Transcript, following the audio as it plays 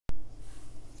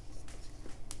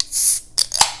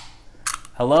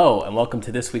Hello, and welcome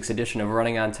to this week's edition of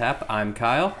Running on Tap. I'm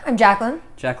Kyle. I'm Jacqueline.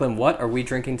 Jacqueline, what are we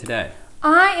drinking today?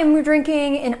 I am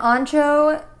drinking an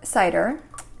Ancho cider.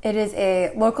 It is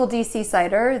a local DC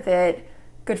cider that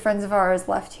good friends of ours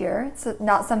left here. It's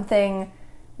not something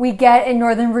we get in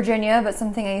Northern Virginia, but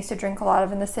something I used to drink a lot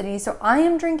of in the city. So I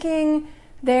am drinking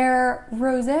their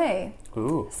rosé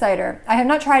cider. I have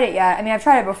not tried it yet. I mean, I've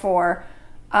tried it before.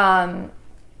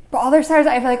 But all their ciders,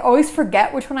 I feel like always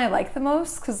forget which one I like the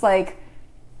most because, like,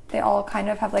 they all kind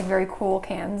of have, like, very cool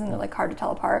cans and they're, like, hard to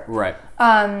tell apart. Right.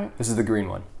 This is the green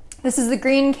one. This is the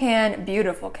green can,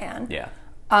 beautiful can. Yeah.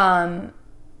 But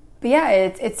yeah,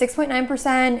 it's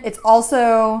 6.9%. It's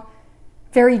also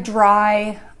very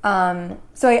dry.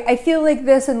 So I feel like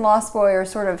this and Lost Boy are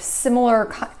sort of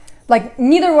similar. Like,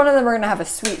 neither one of them are going to have a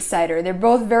sweet cider. They're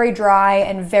both very dry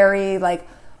and very, like,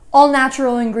 all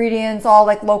natural ingredients, all,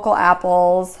 like, local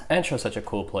apples. Ancho's such a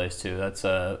cool place, too. That's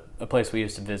a place we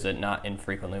used to visit not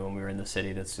infrequently when we were in the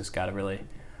city. That's just got a really,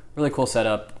 really cool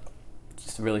setup.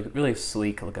 Just a really, really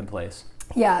sleek looking place.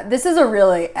 Yeah, this is a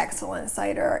really excellent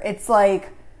cider. It's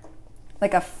like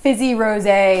a fizzy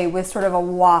rosé with sort of a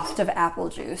waft of apple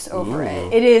juice over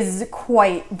it. It is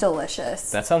quite delicious.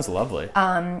 That sounds lovely.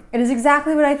 It is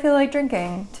exactly what I feel like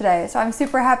drinking today. So I'm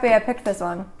super happy I picked this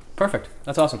one. Perfect.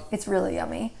 That's awesome. It's really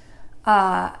yummy.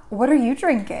 What are you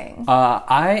drinking?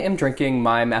 I am drinking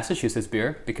my Massachusetts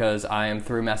beer because I am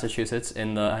through Massachusetts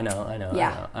in the... I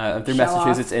know. I'm through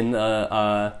Massachusetts in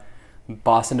the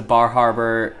Boston to Bar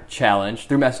Harbor Challenge.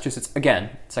 Through Massachusetts again.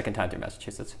 Second time through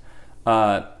Massachusetts.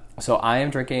 So I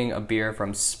am drinking a beer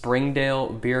from Springdale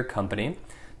Beer Company.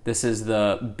 This is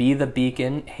the Be the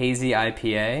Beacon Hazy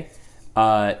IPA.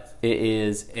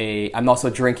 I'm also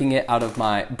drinking it out of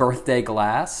my birthday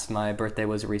glass. My birthday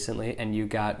was recently, and you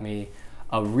got me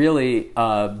a really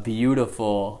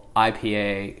beautiful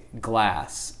IPA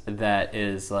glass that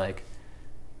is like,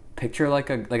 picture like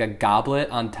a goblet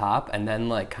on top, and then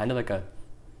like kind of like a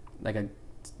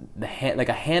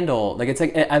handle. Like, it's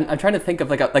like, I'm trying to think of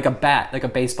like a bat, like a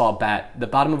baseball bat. The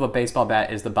bottom of a baseball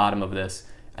bat is the bottom of this,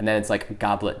 and then it's like a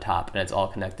goblet top, and it's all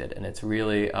connected, and it's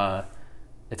really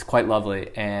it's quite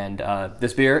lovely. And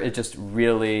this beer is just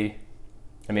really,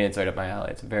 I mean, it's right up my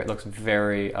alley. It looks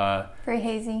very very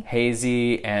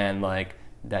hazy, and like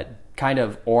that kind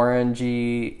of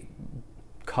orangey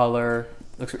color.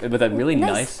 Looks with a really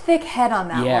nice thick head on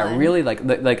that one. Yeah, really like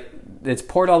it's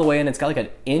poured all the way in. It's got like an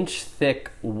inch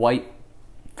thick white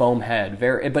foam head,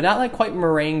 but not like quite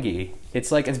meringue.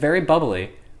 It's very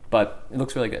bubbly, but it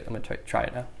looks really good. I'm gonna try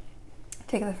it now.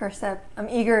 Take the first step. I'm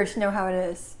eager to know how it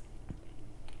is.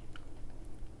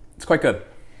 It's quite good.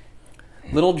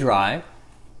 Little dry,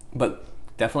 but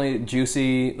definitely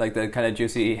juicy, like the kind of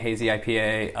juicy hazy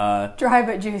IPA. Dry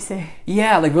but juicy.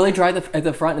 Yeah, like really dry at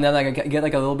the front, and then like I get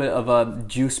like a little bit of a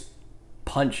juice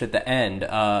punch at the end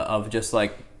of just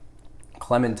like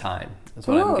clementine. That's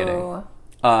what I'm getting.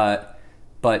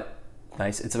 But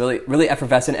nice. It's really, really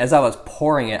effervescent. As I was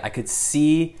pouring it, I could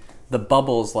see the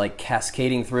bubbles like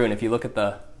cascading through, and if you look at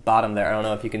the bottom there, I don't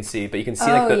know if you can see, but you can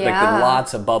see like the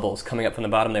lots of bubbles coming up from the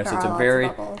bottom there. So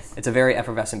it's a very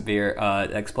effervescent beer.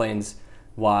 It explains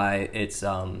why it's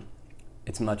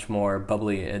much more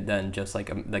bubbly than just like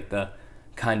the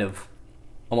kind of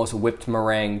almost whipped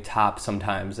meringue top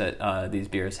sometimes that these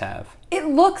beers have. It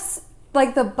looks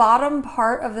like the bottom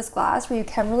part of this glass where you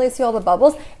can really see all the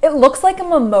bubbles. It looks like a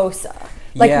mimosa.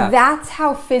 That's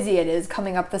how fizzy it is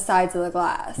coming up the sides of the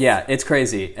glass. Yeah, it's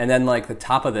crazy. And then like the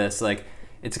top of this, like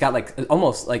it's got like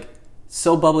almost like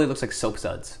so bubbly it looks like soap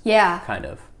suds. Yeah. Kind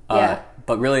of. Yeah.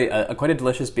 But really quite a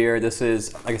delicious beer. This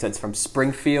is, like I said, it's from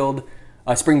Springdale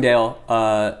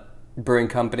Brewing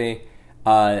Company.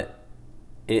 It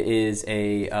is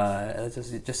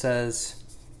it just says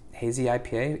hazy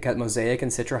IPA. It got Mosaic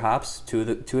and Citra hops, two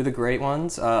of the great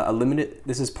ones.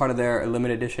 This is part of their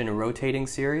limited edition rotating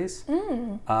series.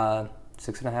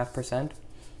 6.5%.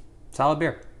 Solid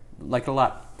beer. Like it a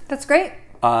lot. That's great.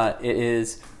 It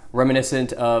is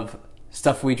reminiscent of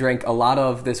stuff we drank a lot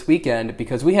of this weekend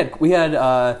because we had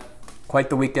quite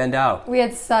the weekend out. We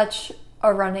had such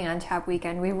a running on tap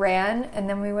weekend. We ran and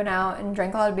then we went out and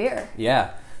drank a lot of beer.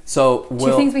 Yeah. So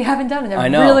two things we haven't done in a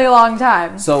really long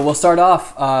time. So we'll start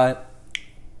off.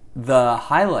 The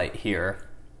highlight here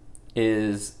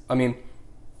is, I mean,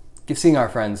 seeing our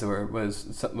friends we're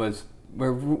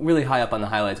really high up on the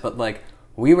highlights, but like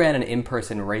we ran an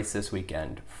in-person race this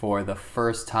weekend for the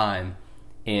first time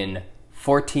in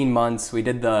 14 months. We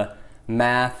did the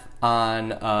math on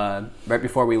right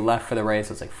before we left for the race.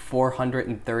 It was like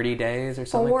 430 days or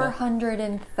something like that.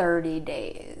 430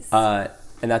 days.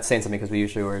 And that's saying something because we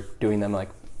usually were doing them like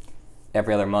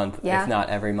every other month, Yeah. if not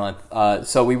every month.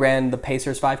 So we ran the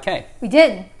Pacers 5K. We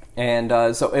did. And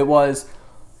so it was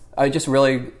just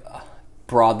really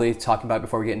broadly talking about it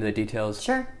before we get into the details.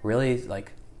 Sure. Really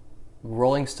like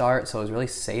rolling start, so it was really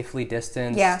safely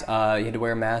distanced. Yeah. You had to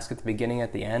wear a mask at the beginning,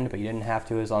 at the end, but you didn't have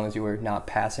to as long as you were not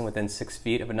passing within 6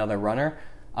 feet of another runner.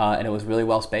 And it was really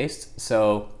well spaced,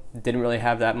 so didn't really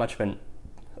have that much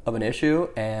of an issue.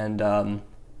 And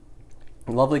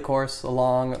lovely course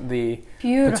along the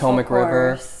Beautiful Potomac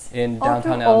River course. in All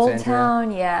downtown through Old Alexandria.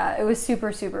 Town, yeah, it was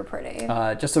super, super pretty.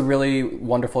 Just a really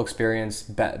wonderful experience,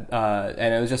 and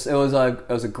it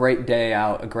was a great day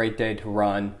out, a great day to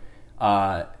run.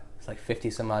 It's like 50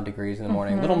 some odd degrees in the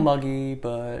morning, a little muggy,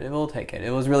 but we'll take it.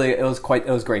 It was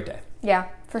a great day. Yeah,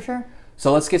 for sure.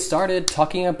 So let's get started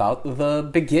talking about the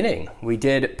beginning. We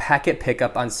did packet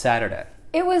pickup on Saturday.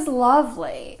 It was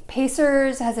lovely.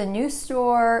 Pacers has a new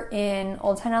store in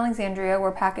Old Town Alexandria where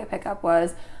packet pickup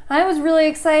was. I was really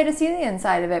excited to see the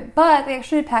inside of it, but they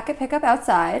actually did packet pickup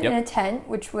outside in a tent,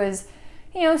 which was,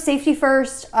 safety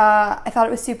first. I thought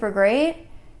it was super great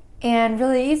and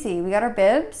really easy. We got our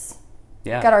bibs.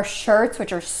 Yeah. Got our shirts,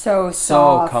 which are so So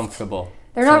soft. comfortable.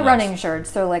 They're So not nice. running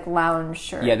shirts. They're like lounge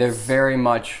shirts. Yeah, they're very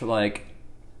much like,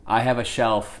 I have a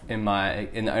shelf in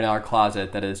our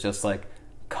closet that is just like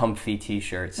comfy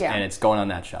t-shirts, and it's going on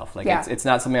that shelf. Like it's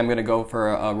not something I'm going to go for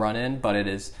a run in, but it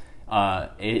is.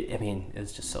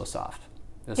 It's just so soft.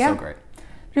 It's so great.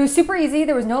 It was super easy.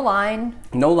 There was no line.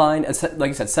 No line.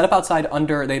 Like I said, set up outside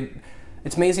under.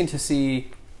 It's amazing to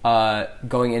see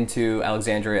going into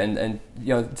Alexandria and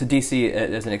to DC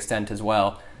as an extent as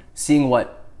well, seeing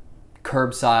what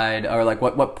curbside or like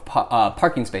what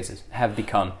parking spaces have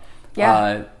become.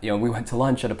 Yeah. We went to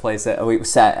lunch at a place that we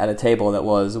sat at a table that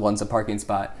was once a parking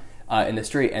spot in the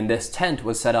street, and this tent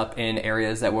was set up in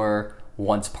areas that were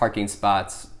once parking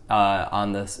spots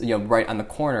on this, right on the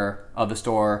corner of the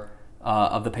store,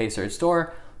 of the Pacers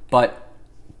store, but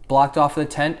blocked off the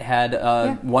tent, had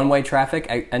one-way traffic,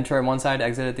 enter on one side,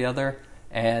 exit at the other,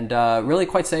 and really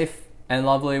quite safe and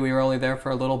lovely. We were only there for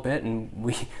a little bit, and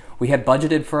we had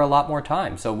budgeted for a lot more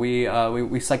time, so we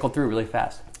cycled through really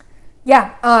fast.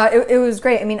 Yeah, it was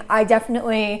great. I mean, I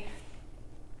definitely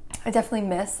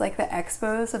miss like the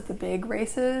expos of the big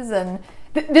races, and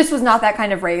this was not that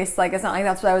kind of race. Like, it's not like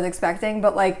that's what I was expecting,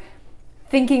 but like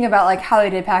thinking about like how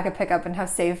they did packet pickup and how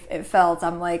safe it felt,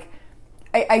 I'm like,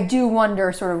 I do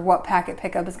wonder sort of what packet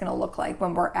pickup is going to look like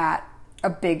when we're at a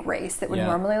big race that would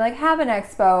normally like have an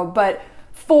expo, but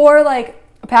for like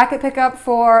a packet pickup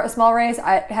for a small race,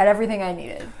 I had everything I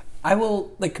needed. I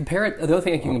will compare it. The other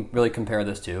thing I can really compare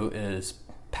this to is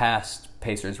past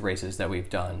Pacers races that we've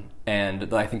done,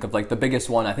 and I think of like the biggest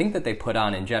one I think that they put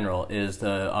on in general is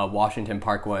the Washington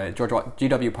Parkway,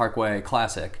 GW Parkway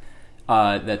Classic.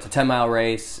 That's a 10-mile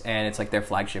race, and it's like their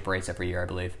flagship race every year, I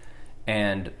believe.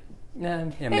 And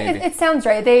maybe it sounds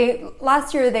right.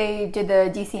 Last year they did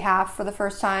the DC half for the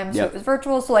first time, so it was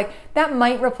virtual. So like that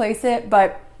might replace it,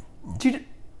 but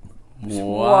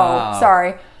whoa,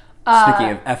 sorry. Speaking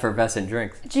of effervescent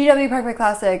drinks, GW Parkway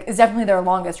Classic is definitely their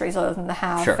longest race other than the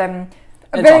half, and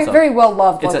a very well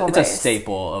loved local race. It's a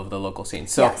staple of the local scene.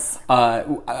 So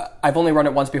I've only run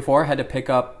it once before. Had to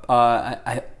pick up.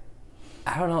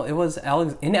 I don't know. It was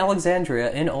in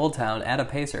Alexandria in Old Town at a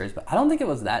Pacers, but I don't think it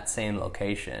was that same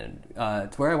location.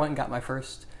 It's where I went and got my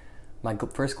first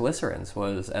glycerins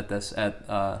was at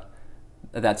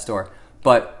that store,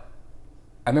 but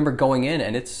I remember going in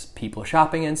and it's people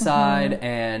shopping inside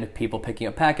and people picking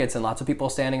up packets and lots of people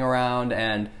standing around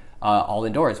and all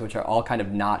indoors, which are all kind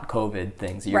of not COVID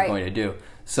things that you're going to do.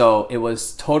 So it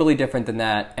was totally different than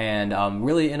that, and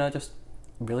really in a just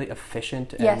really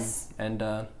efficient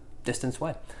and distance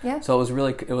way. Yeah. So it was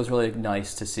really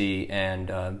nice to see,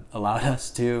 and allowed us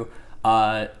to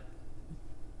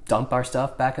dump our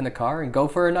stuff back in the car and go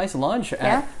for a nice lunch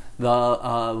at the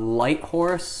Light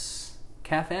Horse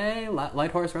Cafe,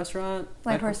 Light Horse Restaurant,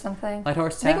 Light Horse something. Light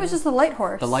Horse. I think it was just the Light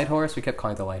Horse. The Light Horse. We kept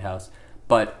calling it the Lighthouse,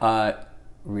 but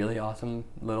really awesome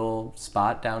little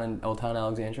spot down in Old Town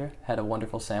Alexandria. Had a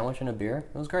wonderful sandwich and a beer.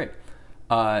 It was great,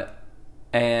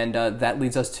 and that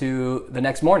leads us to the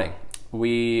next morning.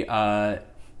 We had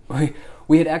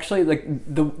actually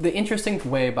the interesting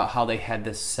way about how they had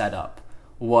this set up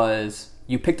was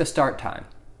you picked a start time,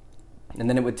 and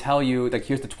then it would tell you like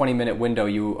here's the 20-minute window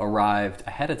you arrived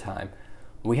ahead of time.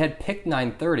 We had picked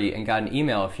 9:30 and got an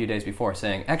email a few days before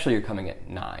saying, actually, you're coming at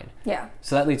 9. Yeah.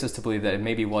 So that leads us to believe that it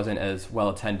maybe wasn't as well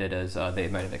attended as they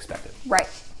might have expected. Right.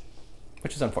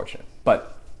 Which is unfortunate.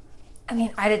 But I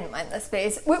mean, I didn't mind the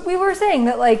space. We were saying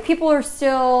that like people are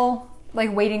still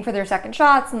like waiting for their second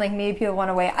shots and like maybe people want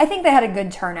to wait. I think they had a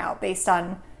good turnout based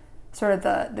on sort of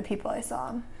the people I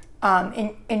saw.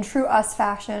 In true us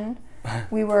fashion,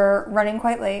 we were running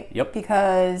quite late. Yep.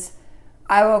 Because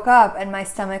I woke up and my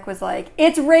stomach was like,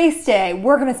 it's race day.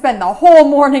 We're going to spend the whole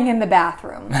morning in the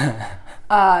bathroom.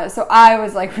 So I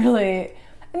was like really,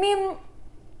 I mean,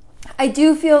 I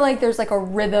do feel like there's like a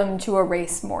rhythm to a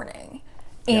race morning.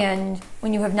 And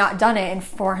when you have not done it in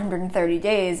 430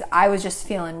 days, I was just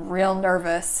feeling real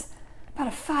nervous about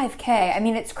a 5K. I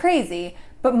mean, it's crazy,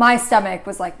 but my stomach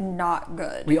was like not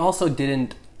good. We also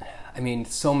didn't, I mean,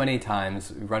 so many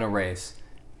times we run a race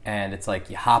and it's like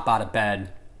you hop out of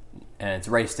bed and it's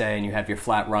race day and you have your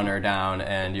flat runner down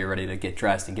and you're ready to get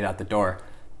dressed and get out the door.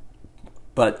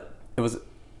 But it was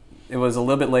a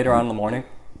little bit later on in the morning.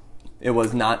 It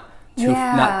was not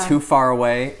too far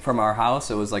away from our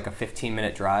house. It was like a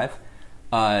 15-minute drive.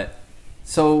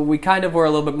 So we kind of were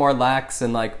a little bit more lax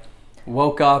and like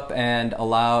woke up and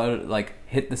allowed, like,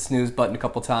 hit the snooze button a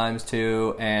couple times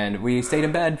too, and we stayed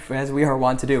in bed as we are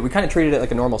wont to do. We kind of treated it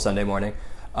like a normal Sunday morning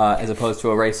as opposed to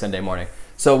a race Sunday morning.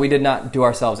 So we did not do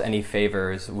ourselves any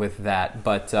favors with that,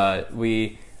 but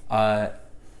we... I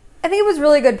think it was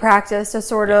really good practice to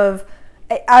sort of,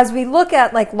 as we look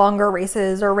at like longer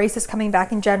races or races coming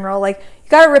back in general, like you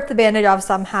got to rip the Band-Aid off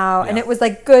somehow. Yeah. And it was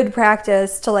like good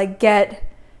practice to like get,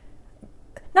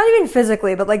 not even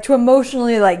physically, but like to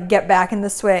emotionally like get back in the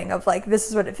swing of like, this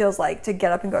is what it feels like to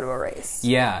get up and go to a race.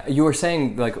 Yeah. You were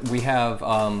saying like we have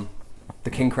the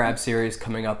King Crab series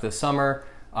coming up this summer.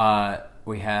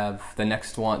 We have the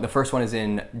next one. The first one is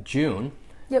in June.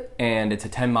 Yep. And it's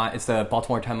it's the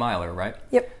Baltimore 10 miler, right?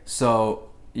 Yep. So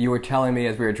you were telling me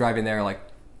as we were driving there, like,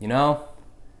 you know,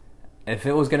 if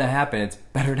it was going to happen, it's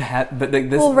better to have, but like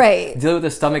this, well, right. Deal with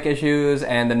the stomach issues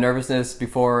and the nervousness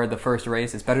before the first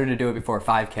race. It's better to do it before a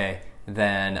 5K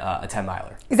than a 10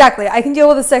 miler. Exactly. I can deal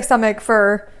with a sick stomach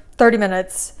for 30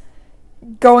 minutes.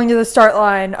 Going to the start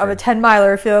line of a 10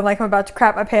 miler feeling like I'm about to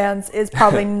crap my pants is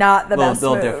probably not the best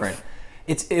move. A little different.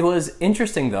 It was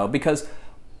interesting though, because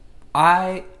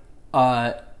I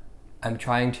was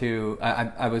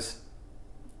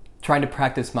trying to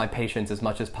practice my patience as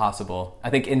much as possible. I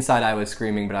think inside I was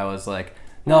screaming, but I was like,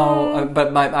 no,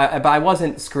 but I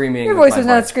wasn't screaming. Your voice was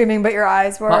not screaming, but your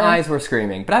eyes were. My eyes were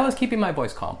screaming, but I was keeping my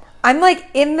voice calm. I'm like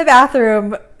in the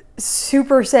bathroom,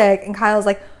 super sick, and Kyle's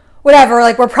like, whatever,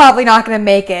 like we're probably not going to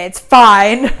make it. It's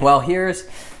fine. Well,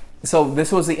 so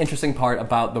this was the interesting part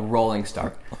about the rolling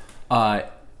start.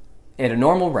 In a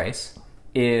normal race,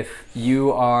 if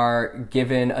you are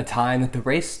given a time that the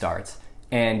race starts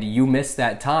and you miss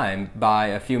that time by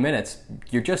a few minutes,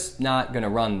 you're just not going to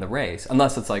run the race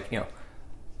unless it's like,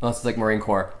 Marine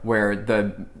Corps where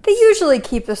they usually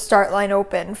keep the start line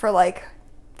open for like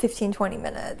 15-20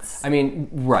 minutes. I mean,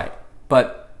 right.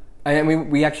 But I mean,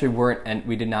 we actually weren't, and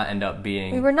we did not end up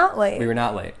being... We were not late.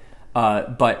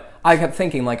 But I kept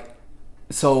thinking, like,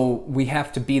 so we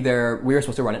have to be there. We were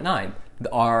supposed to run at 9.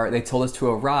 They told us to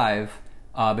arrive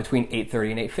between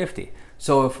 8:30 and 8:50.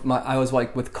 So if I was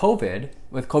like, with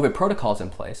COVID protocols in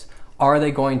place, are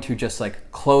they going to just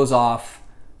like close off,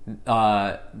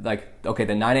 like, okay,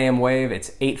 the 9 a.m. wave, it's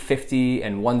 8:50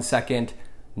 and 1 second.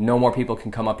 No more people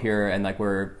can come up here, and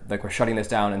we're shutting this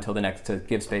down until to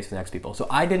give space for the next people. So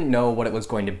I didn't know what it was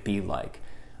going to be like,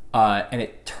 and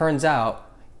it turns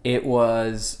out it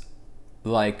was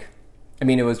like, I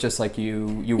mean, it was just like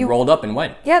you rolled up and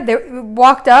went. Yeah, they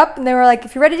walked up and they were like,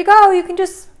 if you're ready to go, you can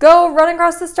just go run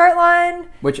across the start line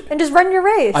and just run your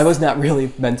race. I was not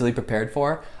really mentally prepared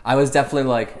for. I was definitely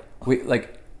like,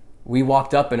 we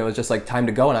walked up and it was just like time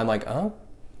to go, and I'm like, oh,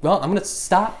 well, I'm gonna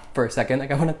stop for a second.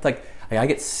 Like I want to I gotta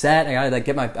get set. I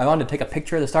gotta I wanted to take a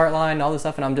picture of the start line and all this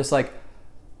stuff, and I'm just like,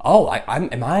 oh,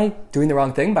 am I doing the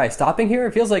wrong thing by stopping here?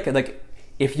 It feels like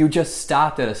if you just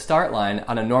stopped at a start line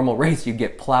on a normal race, you'd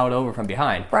get plowed over from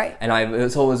behind. Right.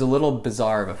 And so it was a little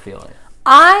bizarre of a feeling.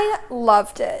 I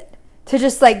loved it. To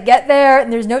just like get there,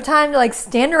 and there's no time to like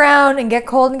stand around and get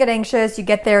cold and get anxious. You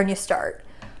get there and you start.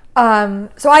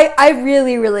 So I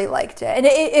really, really liked it. And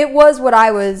it was what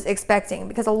I was expecting,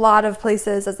 because a lot of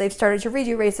places, as they've started to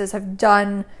redo races, have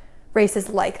done races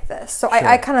like this. So sure.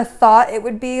 I kind of thought it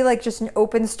would be like just an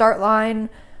open start line,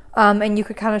 and you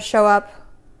could kind of show up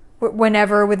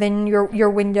whenever within your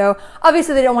window.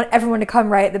 Obviously, they don't want everyone to come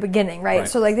right at the beginning, right?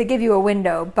 So like they give you a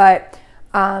window, but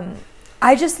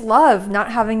I just love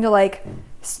not having to like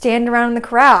stand around in the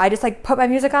corral. I just like put my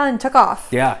music on and took off.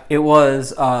 Yeah, it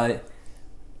was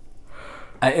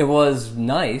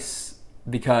nice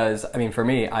because, I mean, for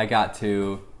me, I got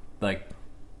to like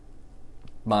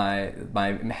my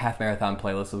half marathon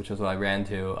playlist, which is what I ran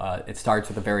to. It starts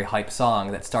with a very hype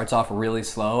song that starts off really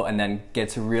slow and then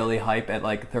gets really hype at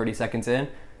like 30 seconds in.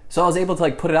 So I was able to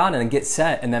like put it on and get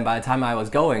set, and then by the time I was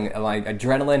going, like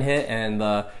adrenaline hit and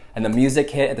the music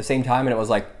hit at the same time, and it was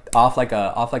like off like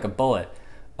a bullet.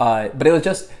 But it was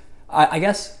just, I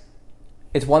guess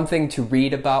it's one thing to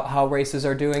read about how races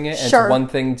are doing it, and Sure. it's one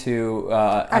thing to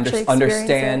Actually understand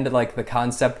experience it. like the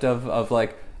concept of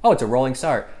like, oh, it's a rolling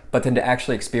start. But then to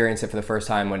actually experience it for the first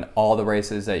time, when all the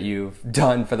races that you've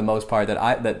done for the most part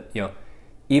that you know,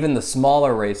 even the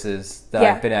smaller races that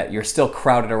Yeah. I've been at, you're still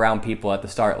crowded around people at the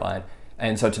start line.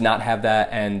 And so to not have that,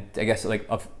 and I guess like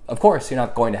of course you're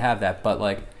not going to have that, but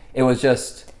like it was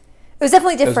just, It was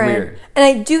definitely different. weird. And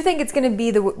I do think it's going to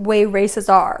be the way races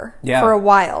are for a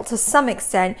while, to some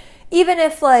extent. Even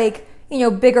if, like, you know,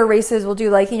 bigger races will do,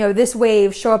 like, you know, this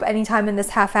wave, show up anytime in this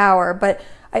half hour. But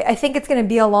I think it's going to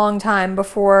be a long time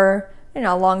before, you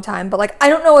know, a long time. But, like, I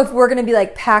don't know if we're going to be,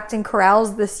 like, packed in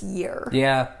corrals this year.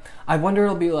 yeah. I wonder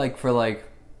it'll be like for like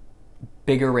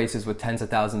bigger races with tens of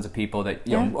thousands of people that,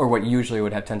 you know, or what usually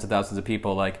would have tens of thousands of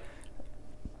people. Like,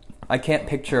 I can't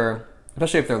picture,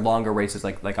 especially if they're longer races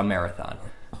like a marathon.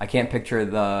 I can't picture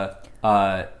the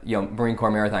you know, Marine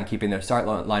Corps marathon keeping their start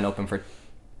line open for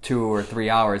 2 or 3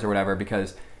 hours or whatever,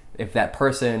 because if that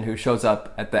person who shows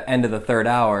up at the end of the third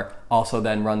hour also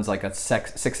then runs like a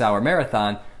 6-hour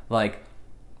marathon, like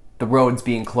the road's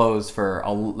being closed for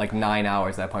like 9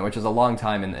 hours at that point, which is a long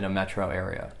time in a metro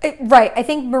area. Right. I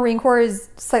think Marine Corps is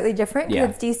slightly different because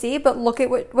Yeah. it's DC, but look at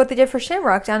what they did for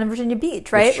Shamrock down in Virginia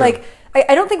Beach, right? It's true. Like,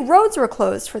 I don't think roads were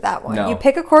closed for that one. No. You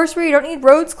pick a course where you don't need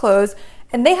roads closed,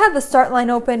 and they had the start line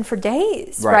open for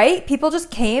days, right? People just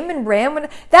came and ran.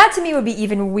 That to me would be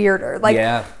even weirder. Like,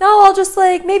 no, I'll just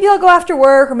like, maybe I'll go after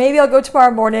work, or maybe I'll go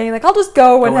tomorrow morning. Like, I'll just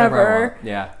go whenever.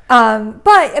 Yeah.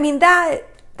 But I mean,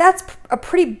 that's a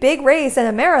pretty big race and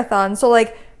a marathon, so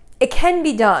like it can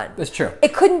be done. That's true.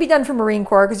 It couldn't be done for Marine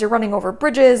Corps because you're running over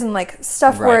bridges and like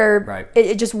stuff where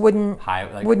it just wouldn't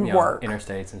work.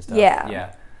 Interstates and stuff.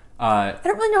 Yeah. I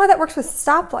don't really know how that works with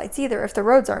stoplights either if the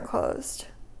roads aren't closed.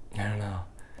 I don't know.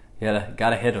 You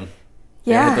gotta hit them.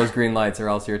 Yeah. Hit those green lights, or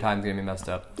else your time's gonna be messed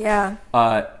up. Yeah.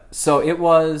 So that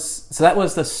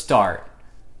was the start.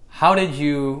 How did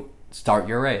you start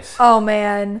your race? Oh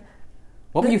man.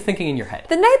 What were you thinking in your head?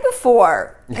 The night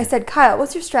before, I said, Kyle,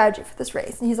 what's your strategy for this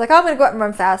race? And he's like, I'm going to go out and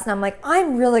run fast. And I'm like,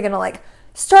 I'm really going to like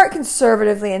start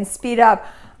conservatively and speed up.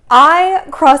 I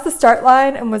crossed the start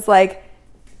line and was like,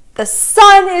 the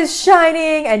sun is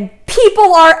shining and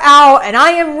people are out and I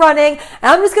am running and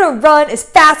I'm just going to run as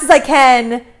fast as I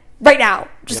can right now.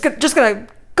 Just going to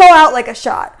go out like a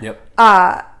shot. Yep.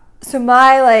 So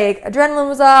my like adrenaline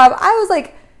was up. I was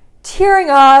like tearing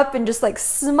up and just like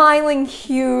smiling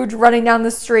huge, running down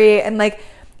the street and like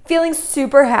feeling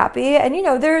super happy. And you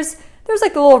know, there's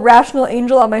like a little rational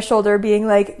angel on my shoulder being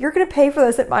like, you're gonna pay for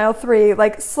this at mile 3,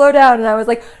 like slow down. And I was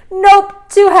like, nope,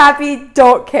 too happy,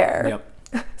 don't care.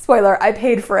 Yep. Spoiler, I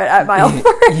paid for it at mile 3.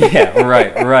 Yeah,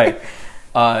 right.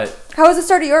 How was the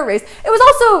start of your race? It was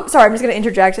also, sorry, I'm just gonna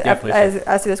interject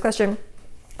as to this question.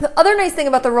 The other nice thing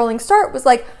about the rolling start was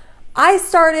like, I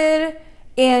started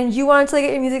and you wanted to like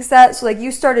get your music set, so like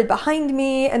you started behind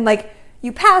me and like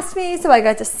you passed me, so I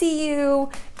got to see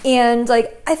you. And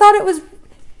like I thought it was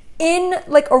in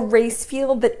like a race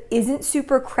field that isn't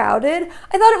super crowded.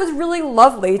 I thought it was really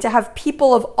lovely to have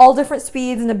people of all different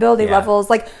speeds and ability levels.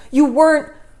 Like you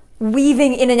weren't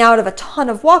weaving in and out of a ton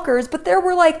of walkers, but there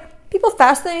were like people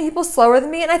faster than me, people slower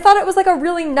than me, and I thought it was like a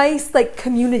really nice like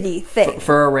community thing.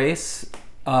 For a race,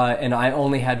 and I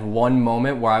only had one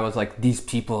moment where I was like, these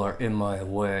people are in my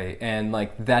way. And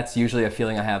like, that's usually a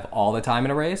feeling I have all the time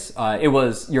in a race.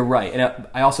 You're right. And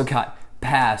I also got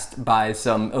passed by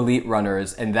some elite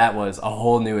runners, and that was a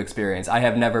whole new experience. I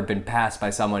have never been passed by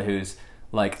someone who's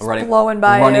like running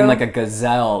like a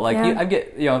gazelle. Like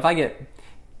if I get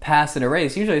passed in a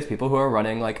race, usually it's people who are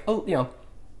running like,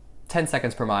 10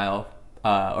 seconds per mile.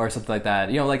 Or something like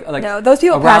that, like no, those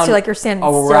people pass you like you're standing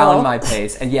around still. my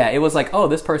pace, and it was like, oh,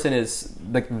 this person is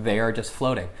like they are just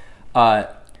floating.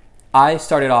 I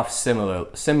started off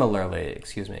similarly.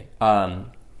 Excuse me.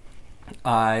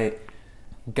 I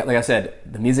got, like I said,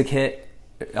 the music hit,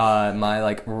 my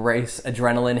like race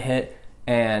adrenaline hit,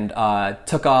 and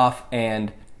took off,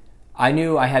 and I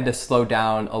knew I had to slow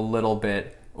down a little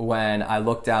bit when I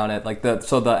looked down at like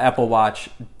the Apple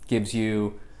Watch gives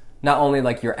you not only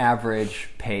like your average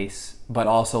pace, but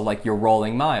also like your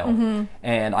rolling mile. Mm-hmm.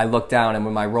 And I looked down, and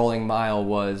when my rolling mile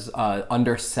was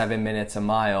under 7 minutes a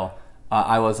mile,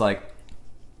 I was like,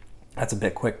 that's a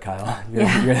bit quick, Kyle.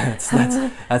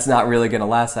 That's not really going to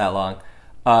last that long.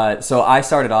 So I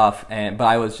started off, but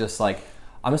I was just like,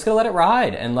 I'm just going to let it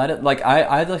ride and let it, like,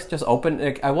 I just opened,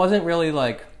 like, I wasn't really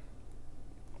like,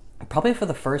 probably for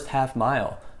the first half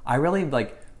mile, I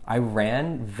I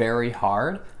ran very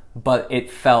hard, but it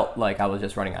felt like I was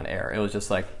just running on air. It was just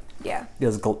like,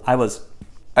 I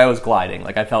was gliding.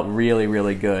 Like I felt really,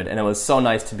 really good. And it was so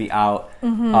nice to be out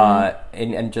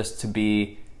and just to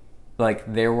be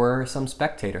like, there were some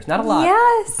spectators, not a lot,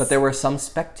 but there were some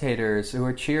spectators who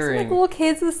were cheering. Like little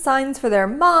kids with signs for their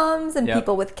moms and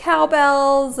people with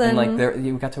cowbells and like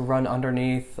you got to run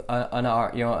underneath an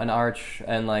arch,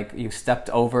 and like you stepped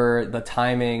over the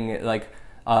timing like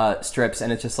strips,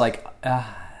 and it's just like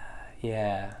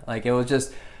like it was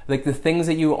just like the things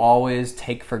that you always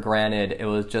take for granted. It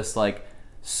was just like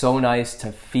so nice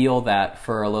to feel that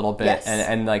for a little bit,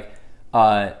 and like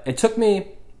it took me.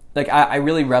 Like, I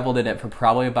really reveled in it for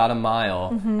probably about a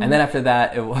mile. And then after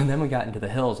that, then we got into the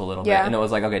hills a little bit. And it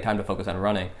was like, okay, time to focus on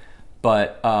running.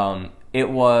 But it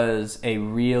was a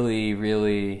really,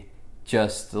 really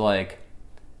just, like,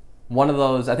 one of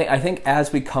those... I think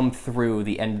as we come through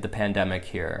the end of the pandemic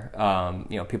here,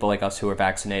 people like us who are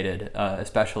vaccinated,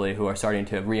 especially, who are starting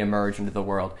to reemerge into the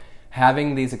world,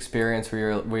 having these experiences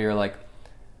where you're like,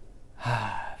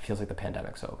 feels like the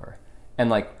pandemic's over. And,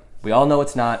 like, we all know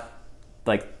it's not.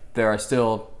 Like, there are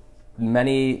still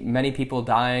many people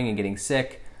dying and getting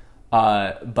sick,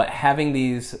 but having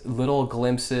these little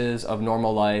glimpses of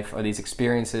normal life, or these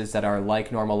experiences that are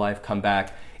like normal life, come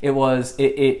back. It was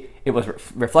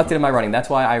reflected in my running. That's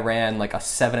why I ran like a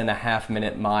 7.5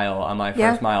 minute mile on my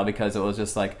first mile, because it was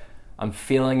just like, I'm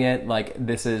feeling it, like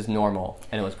this is normal,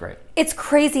 and it was great. It's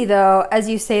crazy though, as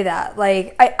you say that.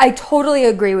 Like, I totally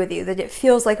agree with you that it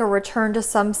feels like a return to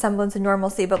some semblance of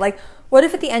normalcy, but like, what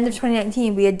if at the end of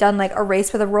 2019 we had done like a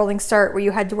race with a rolling start where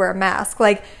you had to wear a mask?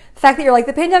 Like, the fact that you're like,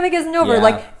 the pandemic isn't over,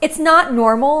 like, it's not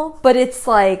normal, but it's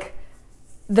like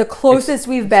the closest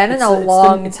we've been in a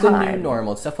long time. It's the new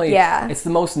normal. It's definitely, it's the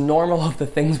most normal of the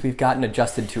things we've gotten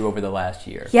adjusted to over the last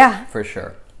year. Yeah. For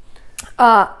sure.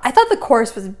 I thought the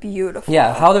course was beautiful.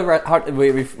 Yeah,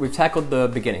 we've tackled the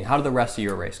beginning. How did the rest of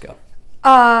your race go?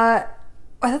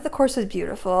 I thought the course was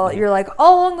beautiful. You're like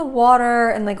all along the water,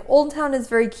 and like Old Town is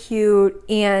very cute,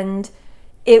 and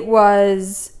it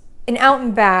was an out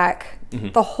and back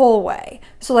the whole way.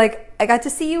 So like I got to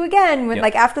see you again when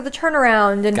like after the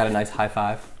turnaround, and got a nice high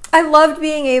five. I loved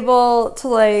being able to,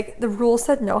 like, the rules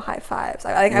said no high fives.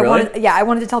 Really? I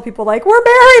wanted to tell people, like, we're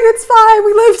married, it's fine,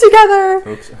 we live together.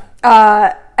 Oops.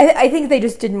 I think they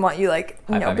just didn't want you, like,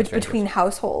 between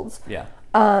households. Yeah.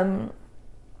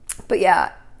 But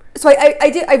yeah, so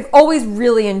I always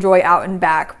really enjoy out and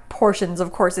back portions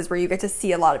of courses where you get to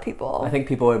see a lot of people. I think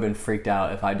people would have been freaked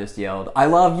out if I just yelled, "I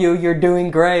love you, you're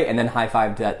doing great," and then high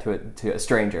fived that to a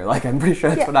stranger. Like, I'm pretty sure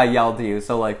that's what I yelled to you.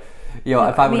 So like,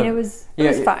 if I would, it was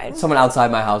fine. Someone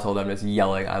outside my household, I'm just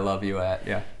yelling, "I love you" at.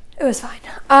 Yeah. It was fine.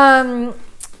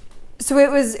 So it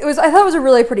was. I thought it was a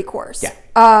really pretty course.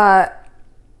 Yeah.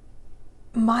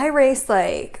 My race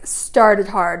like started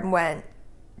hard and went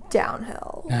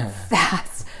downhill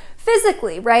fast,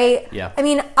 physically, right? Yeah. I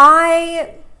mean,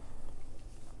 I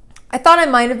thought I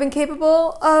might have been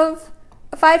capable of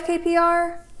a 5K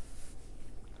PR.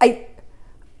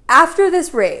 After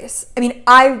this race, I mean,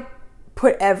 I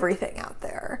put everything out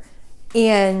there,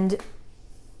 and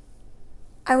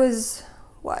I was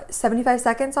 75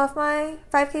 seconds off my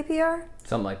 5K PR?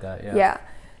 Something like that, yeah. Yeah.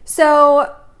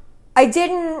 So I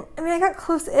got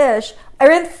close-ish. I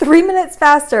ran 3 minutes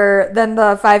faster than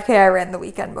the 5K I ran the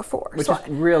weekend before. Which is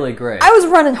really great. I was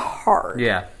running hard.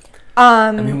 Yeah.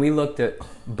 I mean, we looked at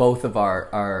both of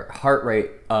our heart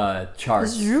rate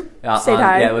charts. Stayed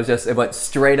high. Yeah, it went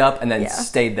straight up and then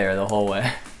stayed there the whole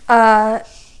way.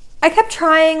 I kept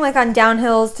trying, like, on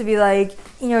downhills to be like,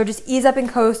 just ease up and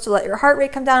coast to let your heart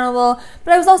rate come down a little.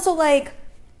 But I was also like,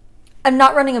 I'm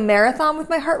not running a marathon with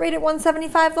my heart rate at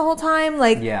 175 the whole time.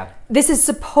 Like, this is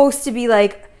supposed to be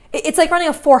like, it's like running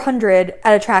a 400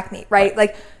 at a track meet, right?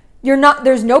 Like,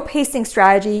 there's no pacing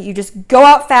strategy. You just go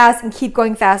out fast and keep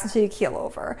going fast until you keel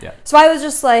over. Yeah. So I was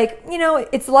just like,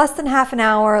 it's less than half an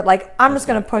hour. Like, I'm just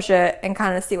going to push it and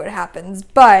kind of see what happens.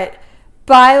 But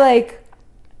by like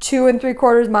 2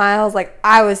 3/4 miles, like,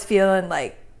 I was feeling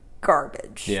like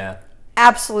garbage. Yeah.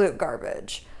 Absolute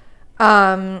garbage.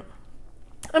 I'm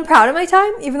proud of my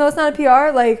time, even though it's not a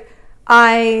PR. Like,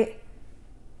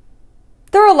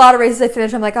 there were a lot of races I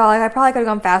finished. I'm like, I probably could have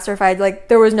gone faster if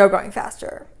there was no going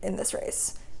faster in this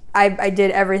race. I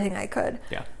did everything I could.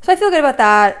 Yeah. So I feel good about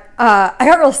that. I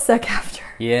got real sick after.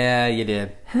 Yeah, you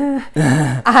did.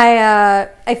 I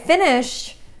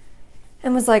finished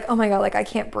and was like, oh my God, like, I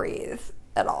can't breathe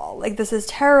at all. Like, this is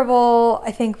terrible.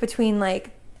 I think between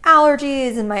like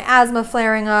allergies and my asthma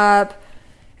flaring up,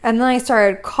 and then I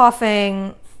started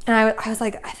coughing, and I was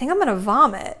like, I think I'm gonna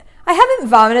vomit. I haven't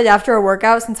vomited after a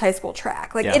workout since high school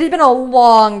track. Like, Yeah. it had been a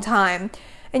long time.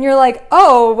 And you're like,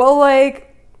 oh, well,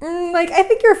 like, I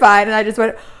think you're fine. And I just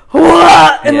went,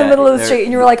 "Whoa," in the middle of the street.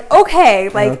 And you were like, okay,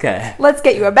 like, let's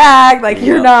get you a bag. Like,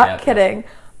 you're not kidding.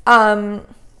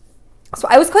 So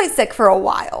I was quite sick for a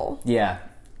while. Yeah.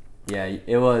 Yeah,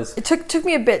 it was. It took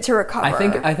me a bit to recover.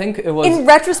 I think it was. In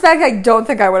retrospect, I don't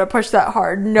think I would have pushed that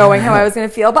hard, knowing how I was going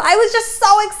to feel. But I was just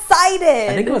so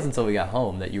excited. I think it wasn't until we got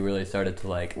home that you really started to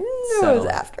like. No, it was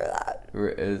after that.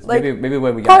 It was like, maybe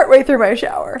when we partway through my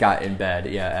shower. Got in bed,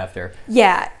 yeah, after.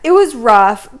 Yeah, it was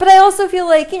rough. But I also feel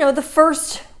like, you know, the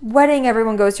first wedding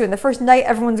everyone goes to and the first night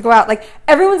everyone's go out, like,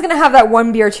 everyone's going to have that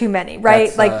one beer too many,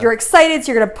 right? Like, you're excited,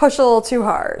 so you're going to push a little too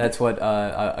hard. That's what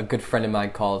a good friend of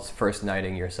mine calls first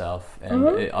nighting yourself.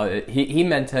 And he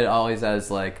meant it always as,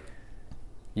 like,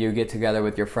 you get together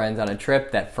with your friends on a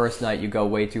trip, that first night you go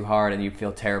way too hard and you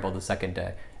feel terrible the second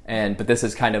day. But this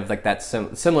is kind of like that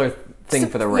similar thing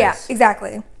for the race. Yeah,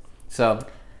 exactly. So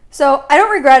I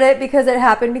don't regret it because it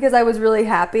happened because I was really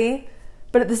happy.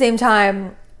 But at the same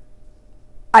time,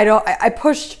 I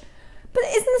pushed, but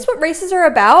isn't this what races are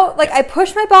about? Like, I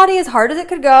pushed my body as hard as it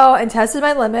could go and tested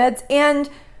my limits, and,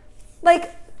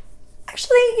 like,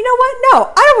 actually, you know what?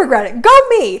 No, I don't regret it. Go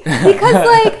me. Because,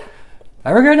 like,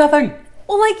 I regret nothing.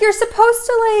 Well, like, you're supposed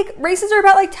to, like, races are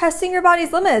about, like, testing your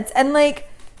body's limits, and, like,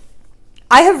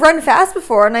 I have run fast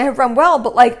before and I have run well,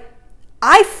 but, like,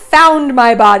 I found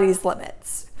my body's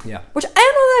limits. Yeah. Which I don't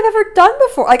know that I've ever done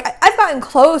before. Like, I've gotten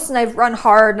close and I've run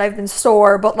hard and I've been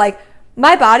sore, but, like,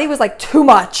 my body was like, too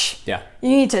much. Yeah. You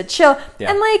need to chill.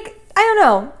 Yeah. And, like, I don't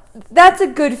know. That's a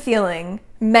good feeling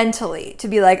mentally to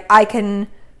be like, I can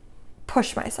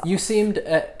push myself. You seemed,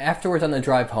 afterwards on the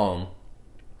drive home,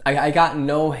 I got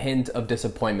no hint of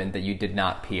disappointment that you did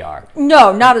not PR.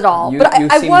 No, not at all. You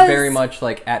I seemed was very much,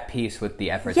 like, at peace with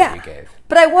the effort that you gave.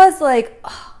 But I was like,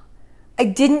 I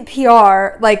didn't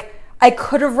PR. Like, I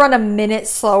could have run a minute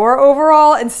slower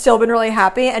overall and still been really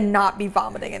happy and not be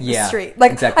vomiting in the street.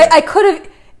 Like, exactly. I could have,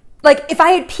 like, if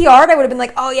I had PR'd, I would have been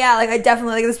like, oh yeah, like, I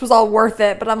definitely, like, this was all worth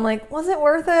it. But I'm like, was it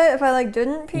worth it if I, like,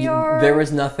 didn't PR? There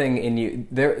was nothing in you,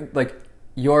 there, like,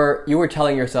 you were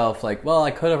telling yourself, like, well,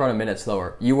 I could have run a minute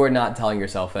slower. You were not telling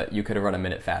yourself that you could have run a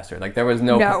minute faster. Like, there was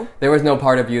no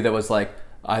part of you that was like,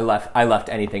 I left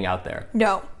anything out there.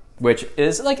 No. Which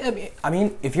is, like, I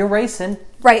mean, if you're racing,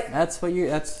 right, that's how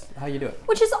you do it.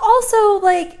 Which is also,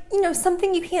 like, you know,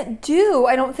 something you can't do,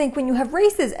 I don't think, when you have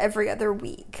races every other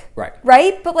week.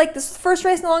 Right? But, like, this is the first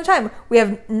race in a long time. We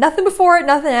have nothing before it,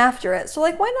 nothing after it. So,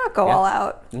 like, why not go all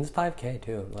out? And it's 5K,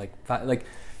 too. Like, I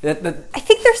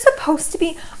think they're supposed to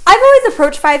be... I've always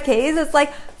approached 5Ks as,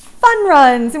 like, fun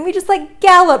runs, and we just, like,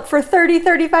 gallop for 30,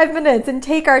 35 minutes and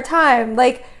take our time.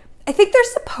 Like, I think they're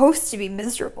supposed to be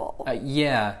miserable.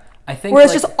 Yeah. I think, where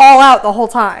it's just all out the whole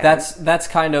time. That's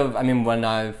kind of, I mean, when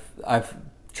I've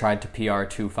tried to PR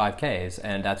 2 5Ks,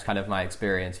 and that's kind of my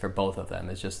experience for both of them.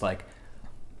 It's just like,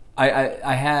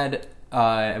 I had,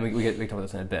 and we talk about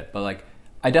this in a bit, but, like,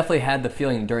 I definitely had the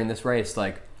feeling during this race,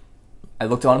 like, I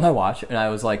looked on my watch and I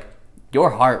was like, your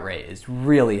heart rate is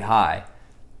really high.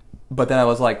 But then I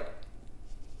was like,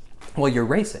 well, you're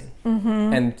racing.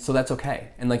 Mm-hmm. And so that's okay.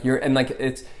 And, like,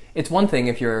 it's one thing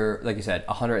if you're, like you said,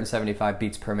 175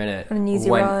 beats per minute an easy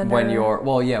run when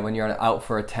you're out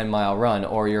for a 10-mile run,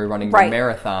 or you're running a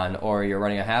marathon, or you're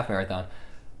running a half marathon.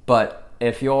 But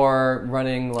if you're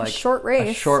running, like, a short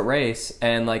race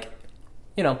and, like,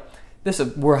 you know,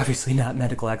 we're obviously not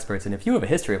medical experts, and if you have a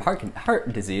history of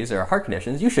heart disease or heart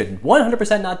conditions, you should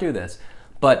 100% not do this.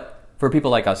 But for people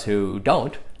like us who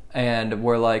don't, and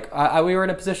we're like, we were in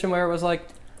a position where it was like,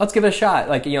 let's give it a shot.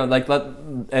 Like, you know, like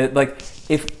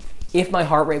if my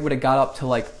heart rate would have got up to,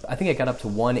 like, I think it got up to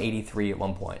 183 at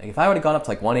one point. Like, if I would have gone up to,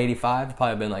 like, 185, I'd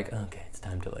probably have been like, okay, it's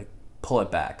time to, like, pull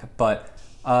it back. But,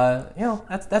 you know,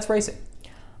 that's racing.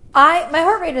 My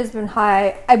heart rate has been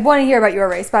high. I want to hear about your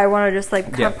race, but I want to just,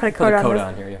 like, kind of put a code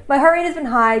on here. Yeah. My heart rate has been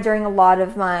high during a lot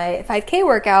of my 5K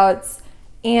workouts,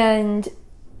 and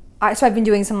so I've been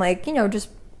doing some, like, you know, just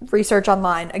research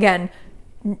online. Again,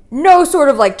 no sort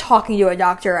of, like, talking to a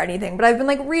doctor or anything, but I've been,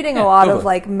 like, reading a lot of,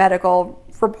 like, medical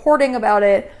reporting about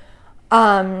it.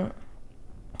 And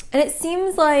it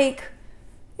seems like,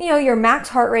 you know, your max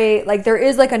heart rate, like, there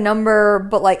is, like, a number,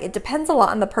 but, like, it depends a lot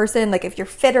on the person. Like, if you're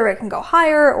fitter, it can go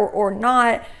higher or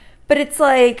not. But it's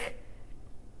like,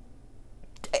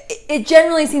 it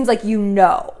generally seems like, you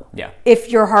know, if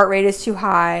your heart rate is too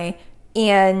high,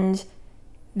 and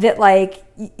that, like,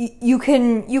 you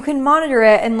can monitor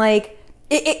it, and, like,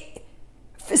 it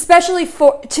especially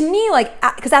to me, like,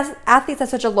 because athletes have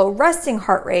such a low resting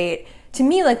heart rate, to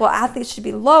me, like, well, athletes should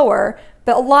be lower.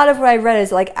 But a lot of what I read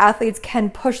is, like, athletes can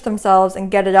push themselves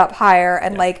and get it up higher.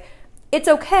 And, like, it's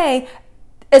okay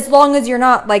as long as you're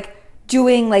not, like,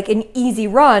 doing, like, an easy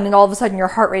run and all of a sudden your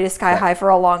heart rate is sky high for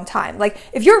a long time. Like,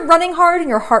 if you're running hard and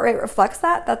your heart rate reflects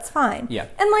that, that's fine. Yeah.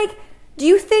 And, like, do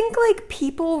you think, like,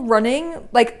 people running,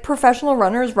 like, professional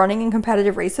runners running in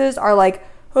competitive races are like,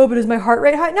 oh, but is my heart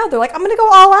rate high? No, they're like, I'm going to go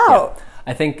all out. Yeah.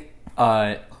 I think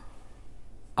I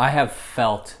have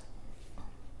felt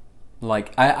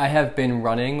like I have been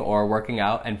running or working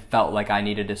out and felt like I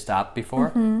needed to stop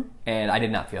before, and I did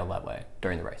not feel that way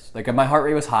during the race. Like, if my heart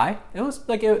rate was high, it was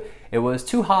like it was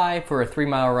too high for a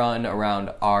 3-mile run around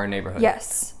our neighborhood.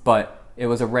 Yes. But it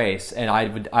was a race, and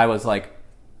I was like,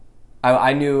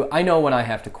 I know when I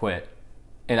have to quit,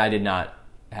 and I did not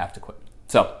have to quit.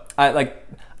 So I, like,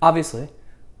 obviously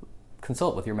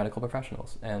consult with your medical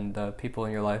professionals and the people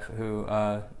in your life who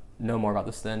know more about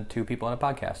this than 2 people on a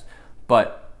podcast.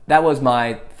 But that was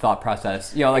my thought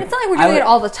process. You know, like, it's not like we're doing it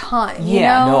all the time. You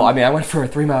know? No. I mean, I went for a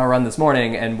 3-mile run this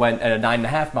morning and went at a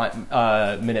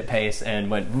 9.5 minute pace and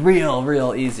went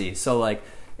real easy. So, like,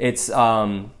 it's you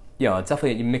know, it's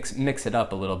definitely, you mix it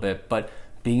up a little bit. But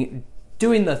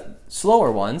doing the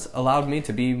slower ones allowed me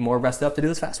to be more rested up to do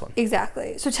this fast one.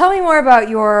 Exactly. So tell me more about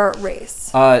your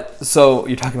race. So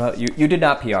you're talking about you did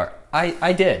not PR.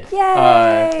 I did.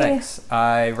 Yay! Thanks.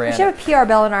 I ran. We should have a PR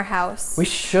bell in our house. We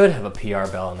should have a PR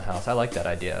bell in the house. I like that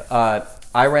idea.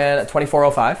 I ran a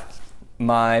 24:05.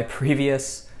 My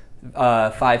previous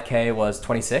 5K was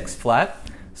 26 flat,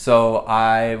 so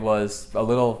I was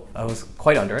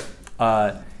quite under it.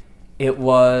 It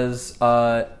was.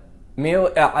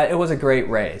 It was a great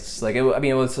race. Like, it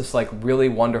was just, like, really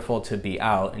wonderful to be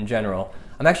out in general.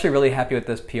 I'm actually really happy with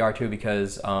this PR too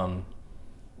because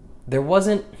there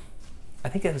wasn't. I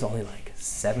think it was only like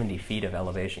 70 feet of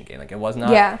elevation gain. Like, it was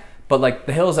not. Yeah. But, like,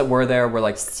 the hills that were there were,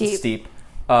 like, steep.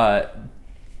 But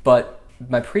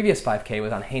my previous 5K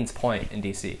was on Haynes Point in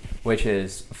DC, which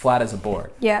is flat as a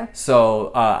board. Yeah.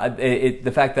 So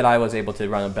the fact that I was able to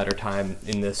run a better time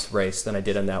in this race than I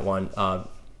did on that one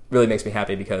really makes me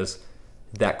happy because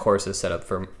that course is set up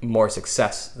for more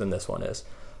success than this one is.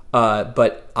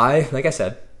 But like I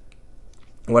said,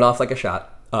 went off like a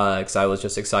shot because I was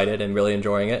just excited and really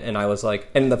enjoying it. And I was like,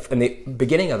 and the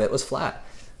beginning of it was flat,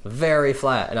 very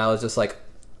flat. And I was just like,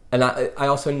 and I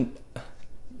also,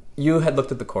 you had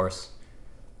looked at the course.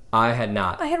 I had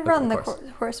not. I had run the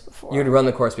course before. You had run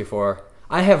the course before.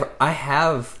 I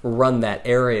have run that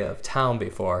area of town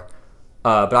before,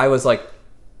 but I was like,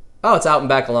 oh, it's out and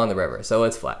back along the river, so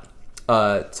it's flat.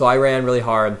 So I ran really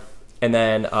hard, and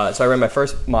then so I ran my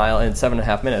first mile in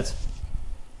 7.5 minutes,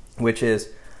 which is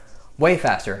way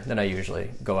faster than I usually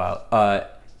go out.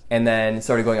 And then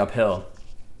started going uphill,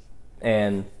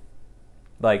 and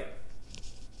like,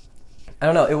 I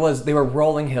don't know, they were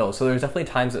rolling hills, so there's definitely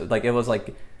times that, like, it was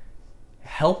like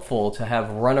helpful to have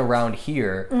run around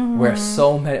here where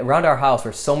around our house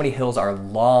where so many hills are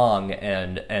long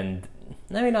and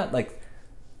maybe not like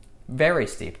very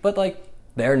steep, but like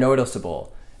they're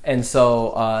noticeable. And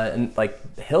so and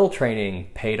like hill training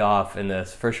paid off in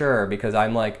this for sure, because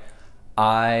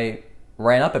I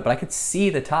ran up it, but I could see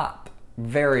the top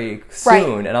very soon.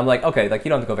 Right. And I'm like, okay, like, you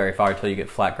don't have to go very far until you get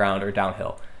flat ground or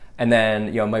downhill. And then,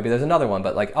 you know, maybe there's another one,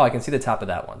 but like, oh, I can see the top of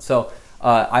that one. So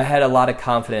I had a lot of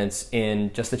confidence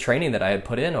in just the training that I had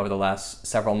put in over the last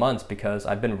several months, because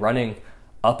I've been running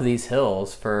up these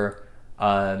hills for,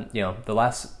 you know, the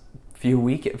last few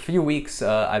weeks.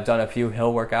 I've done a few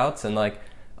hill workouts, and like,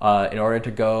 in order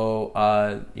to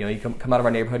go, you know, you come out of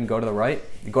our neighborhood and go to the right,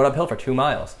 you go uphill for 2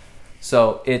 miles.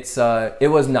 So it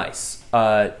was nice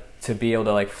to be able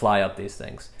to like fly up these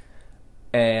things.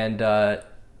 And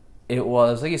it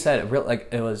was, like you said,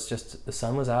 it was just, the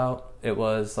sun was out. It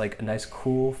was like a nice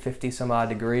cool 50 some odd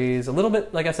degrees. A little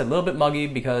bit, like I said, a little bit muggy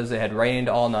because it had rained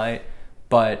all night,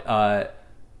 but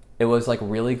it was like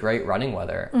really great running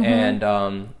weather. Mm-hmm.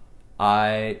 And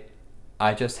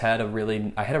I just had a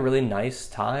really nice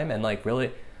time, and like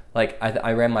really, like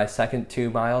I ran my second 2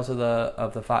 miles of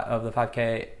the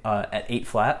 5K at 8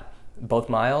 flat, both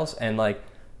miles, and like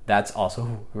that's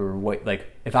also like,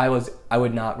 if I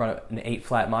would not run an 8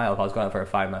 flat mile if I was going out for a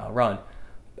 5 mile run.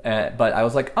 But I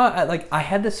was like, I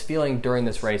had this feeling during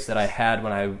this race that I had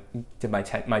when I did my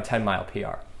 10 mile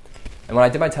PR. And when I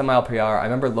did my 10 mile PR, I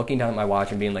remember looking down at my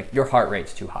watch and being like, your heart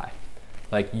rate's too high.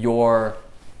 Like you are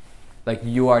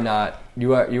not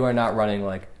running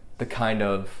like the kind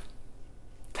of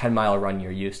 10 mile run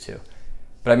you're used to.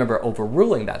 But I remember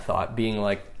overruling that thought, being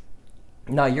like,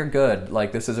 no, you're good.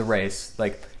 Like, this is a race.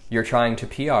 Like, you're trying to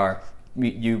PR.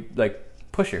 You like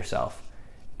push yourself.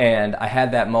 And I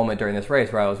had that moment during this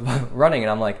race where I was running,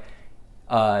 and I'm like,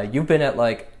 you've been at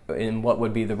like in what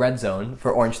would be the red zone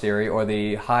for Orange Theory or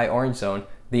the high orange zone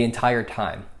the entire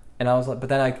time. And I was like, but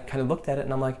then I kind of looked at it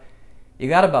and I'm like, you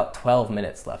got about 12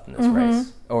 minutes left in this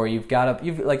race, or you've got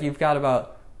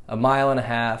about a mile and a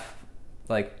half.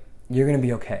 Like, you're gonna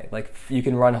be okay. Like, you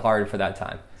can run hard for that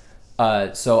time.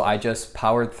 So I just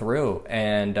powered through,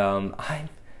 and I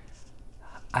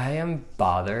am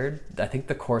bothered. I think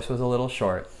the course was a little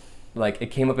short. Like, it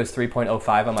came up as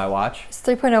 3.05 on my watch. It's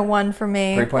 3.01 for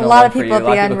me. 3.01 a lot of people at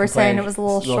the end were saying it was a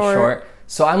little short.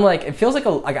 So I'm like, it feels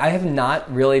like I have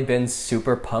not really been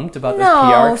super pumped about this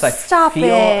No, PR because stop it.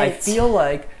 I just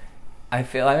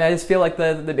feel like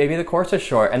the maybe the course is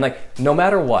short, and like no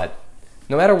matter what,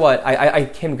 I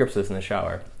came to grips with this in the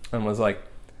shower and was like,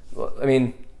 well, I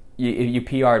mean, you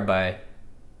PR'd by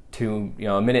a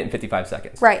minute and 55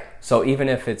 seconds, right? So even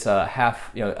if it's a half,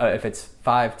 if it's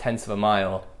 0.5 of a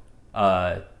mile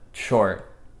short,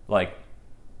 like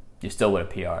you still would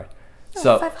have PR'd. No,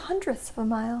 so 0.05 of a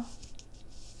mile.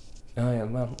 Oh yeah,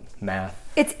 well, math.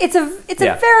 It's a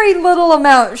very little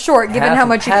amount short given how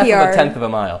much you PR'd. Half of a tenth of a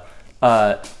mile.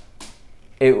 I'm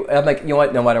like, you know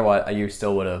what? No matter what, you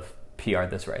still would have PR'd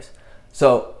this race.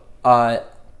 So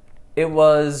it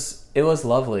was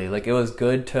lovely. Like, it was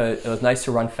nice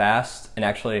to run fast and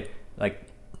actually like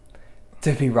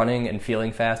to be running and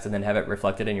feeling fast and then have it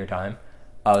reflected in your time.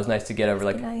 It was nice to get over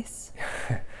like nice.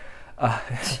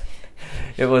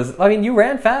 It was. I mean, you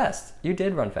ran fast. You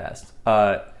did run fast.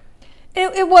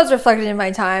 It was reflected in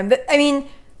my time. But, I mean,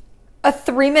 a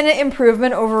 3-minute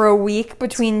improvement over a week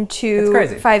between two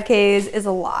 5Ks is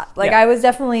a lot. Like, I was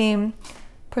definitely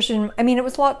pushing. I mean, it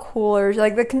was a lot cooler.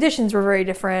 Like, the conditions were very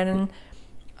different,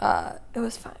 and it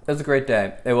was fun. It was a great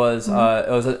day. It was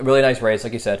a really nice race,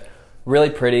 like you said.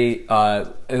 Really pretty.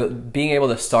 Being able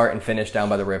to start and finish down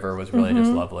by the river was really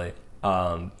just lovely.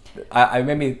 I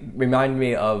remind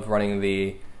me of running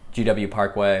the GW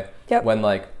Parkway when,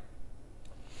 like,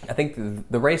 I think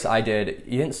the race I did,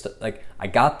 you didn't I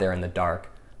got there in the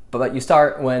dark, but you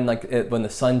start when when the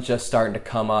sun's just starting to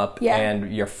come up,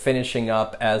 and you're finishing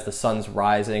up as the sun's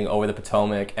rising over the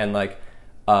Potomac, and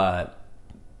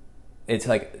it's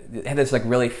like it had this like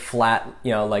really flat,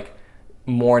 like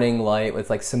morning light with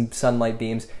like some sunlight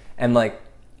beams, and like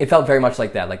it felt very much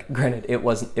like that. Like, granted, it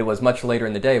was much later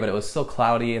in the day, but it was still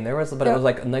cloudy, and it was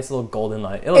like a nice little golden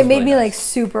light. It made me like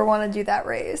super want to do that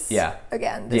race.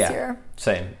 Again this year.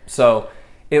 Same. So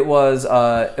it was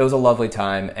a lovely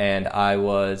time, and I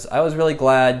was really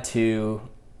glad to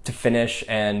finish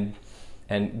and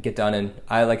get done. And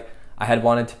I had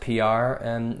wanted to PR,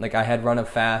 and like I had run a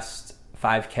fast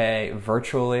 5K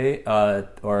virtually,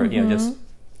 or just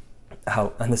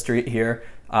out on the street here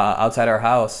outside our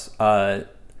house.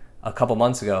 A couple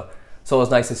months ago, so it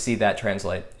was nice to see that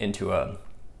translate into a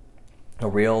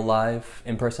real live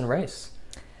in-person race.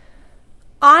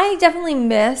 I definitely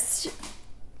missed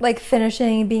like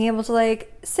finishing, being able to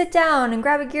like sit down and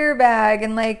grab a gear bag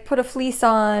and like put a fleece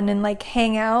on and like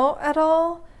hang out at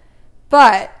all.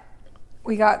 But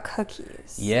we got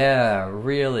cookies. Yeah,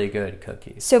 really good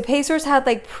cookies. So Pacers had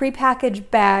like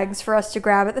prepackaged bags for us to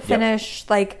grab at the finish,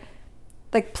 like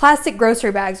plastic grocery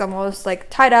bags almost, like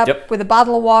tied up with a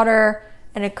bottle of water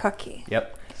and a cookie.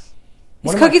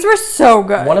 These cookies were so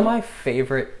good. One of my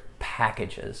favorite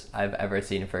packages I've ever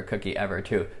seen for a cookie ever,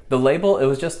 too. The label, it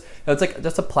was just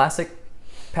a plastic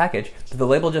package. But the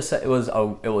label just said, it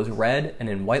was red, and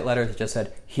in white letters it just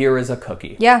said, "Here is a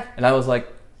cookie." Yeah. And I was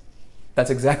like, that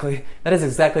is exactly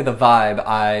the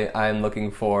vibe I'm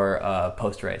looking for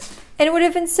post-race. And it would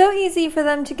have been so easy for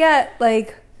them to get,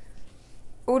 like,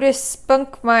 Otis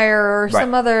Spunkmeyer or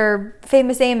some other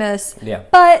famous Amos. Yeah.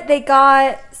 But they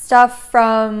got stuff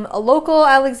from a local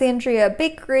Alexandria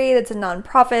bakery that's a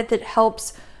nonprofit that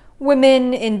helps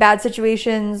women in bad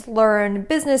situations learn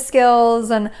business skills.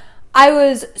 And I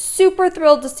was super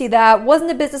thrilled to see that.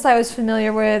 Wasn't a business I was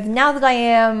familiar with. Now that I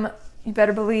am, you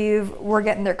better believe we're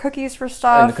getting their cookies for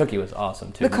stuff. And the cookie was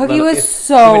awesome, too. The cookie was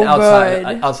so good.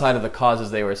 Outside of the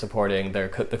causes they were supporting, the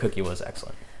cookie was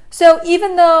excellent. So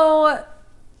even though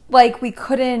like we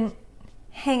couldn't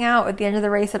hang out at the end of the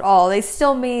race at all, they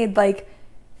still made like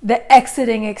the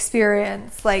exiting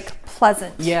experience like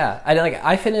pleasant. Yeah,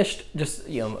 I finished just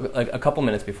like a couple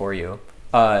minutes before you.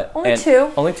 Only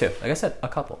two. Like I said, a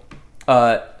couple.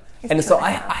 And so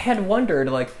I had wondered,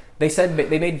 like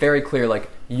they made very clear like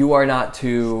you are not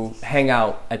to hang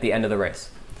out at the end of the race,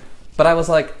 but I was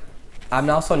like, I'm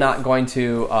also not going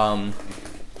to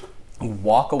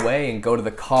walk away and go to the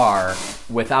car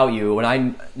without you when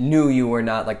I knew you were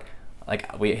not like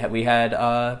we had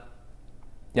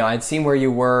I'd seen where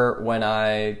you were when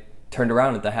I turned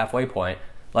around at the halfway point,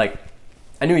 like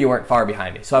I knew you weren't far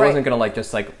behind me, so I wasn't gonna like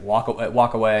just like walk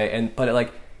away.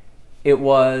 But it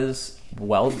was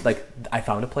like I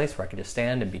found a place where I could just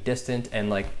stand and be distant and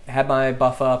like had my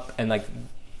buff up, and like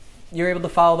you're able to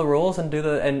follow the rules and do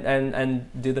the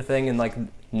and do the thing, and like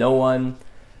no one.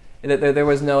 There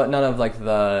was none of like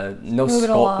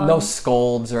no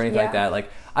scolds or anything like that. Like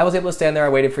I was able to stand there. I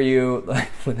waited for you. Like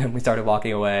when then we started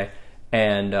walking away,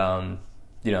 and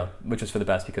which was for the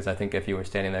best, because I think if you were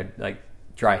standing there like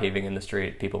dry heaving in the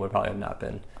street, people would probably have not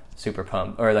been super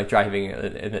pumped, or like dry heaving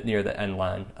near the end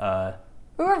line.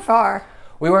 We weren't far.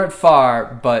 We weren't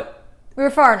far, but we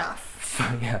were far enough.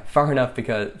 Yeah, far enough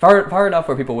far enough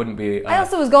where people wouldn't be. I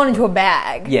also was going into a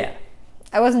bag. Yeah.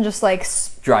 I wasn't just like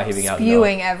dry heaving out,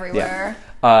 spewing everywhere.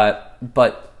 Yeah.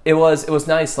 But it was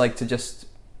nice, like to just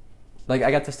like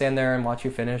I got to stand there and watch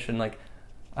you finish, and like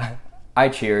I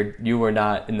cheered. You were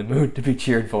not in the mood to be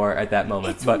cheered for at that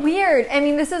moment. It's weird. I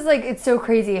mean, this is like it's so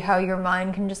crazy how your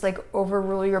mind can just like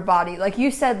overrule your body. Like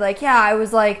you said, like yeah, I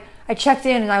was like I checked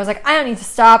in and I was like I don't need to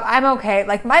stop. I'm okay.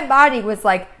 Like my body was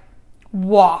like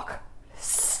walk,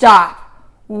 stop.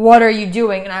 What are you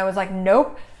doing? And I was like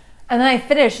nope. And then I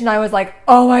finished and I was like,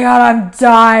 oh my God, I'm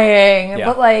dying. Yeah.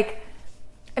 But like,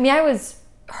 I mean, I was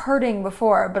hurting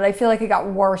before, but I feel like it got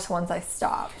worse once I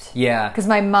stopped. Yeah. Because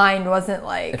my mind wasn't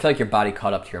like... I feel like your body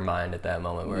caught up to your mind at that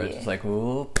moment where it's just like,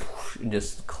 ooh,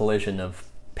 just collision of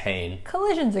pain.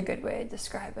 Collision's a good way to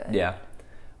describe it. Yeah.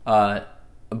 But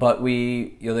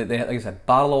they had, like I said,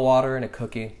 bottle of water and a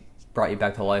cookie, brought you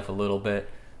back to life a little bit.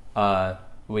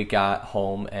 We got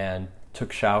home and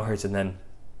took showers and then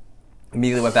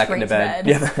immediately went back into bed.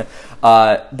 Yeah.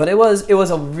 But it was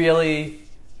a really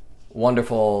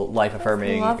wonderful, life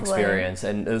affirming experience,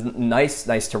 and it was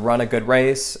nice to run a good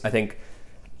race. I think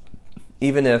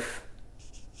even if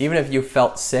you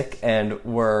felt sick and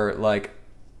were like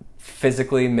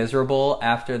physically miserable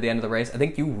after the end of the race, I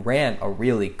think you ran a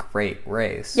really great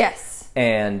race. Yes.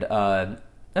 And that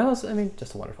was, I mean,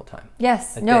 just a wonderful time.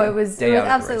 It was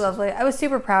absolutely lovely. I was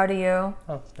super proud of you.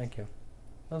 Oh, thank you.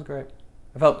 That was great.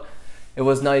 I felt it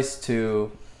was nice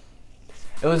to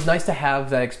have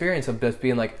that experience of just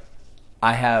being like,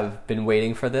 I have been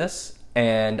waiting for this,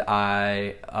 and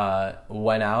I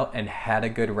went out and had a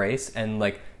good race, and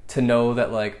like to know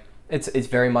that like it's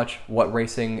very much what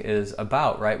racing is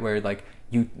about, right? Where like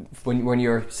when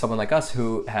you're someone like us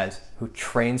who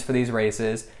trains for these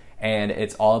races, and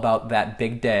it's all about that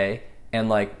big day, and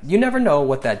like you never know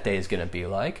what that day is gonna be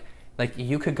like. Like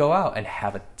you could go out and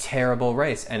have a terrible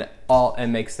race, and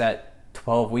makes that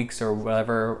 12 weeks or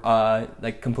whatever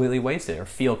like completely wasted, or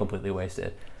feel completely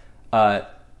wasted.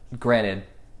 Granted,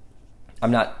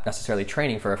 I'm not necessarily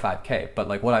training for a 5K, but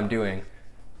like what I'm doing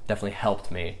definitely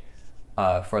helped me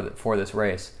for this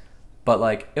race. But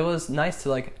like it was nice to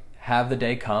like have the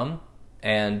day come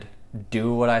and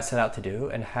do what I set out to do,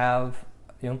 and have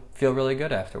feel really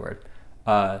good afterward.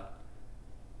 At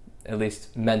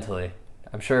least mentally.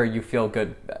 I'm sure you feel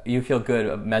good. You feel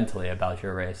good mentally about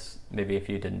your race. Maybe if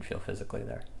you didn't feel physically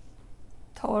there.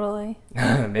 Totally.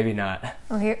 Maybe not.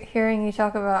 Well, hearing you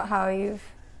talk about how you've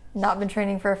not been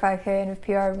training for a 5K and have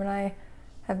PR'd when I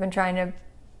have been trying to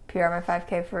PR my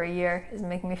 5K for a year is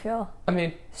making me feel,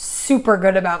 super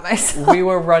good about myself. We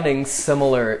were running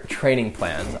similar training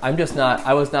plans. I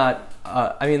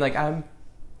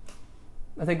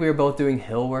think we were both doing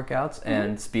hill workouts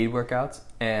and speed workouts,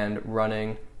 and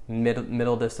running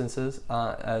middle distances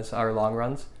as our long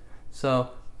runs. So,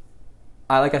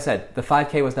 like I said, the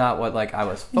 5K was not what like I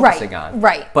was focusing on.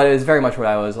 Right. But it was very much what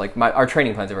I was like. Our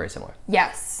training plans are very similar.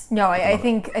 Yes. No, I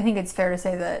think it's fair to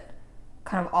say that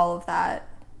kind of all of that,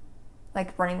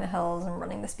 like running the hills and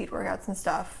running the speed workouts and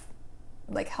stuff,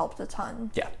 like helped a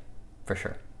ton. Yeah, for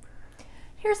sure.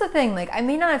 Here's the thing, like I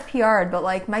may not have PR'd, but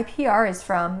like my PR is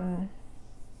from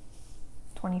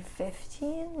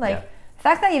 2015. Like the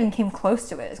fact that I even came close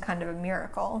to it is kind of a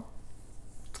miracle.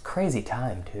 It's a crazy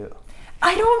time too.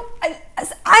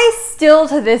 I still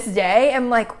to this day am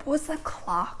like, was the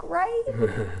clock right?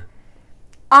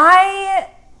 I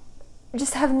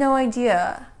just have no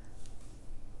idea.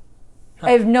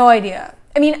 I have no idea.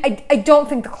 I mean, I don't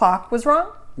think the clock was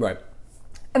wrong. Right.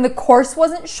 And the course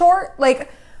wasn't short.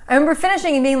 Like, I remember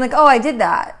finishing and being like, oh, I did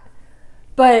that.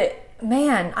 But,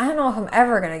 man, I don't know if I'm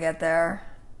ever going to get there.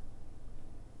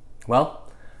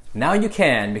 Well, now you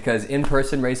can, because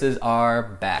in-person races are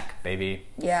back, baby.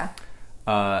 Yeah.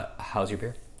 How's your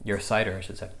beer? Your cider, I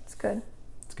should say. It's good.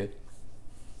 It's good.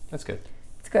 That's good.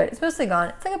 It's good. It's mostly gone.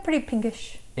 It's like a pretty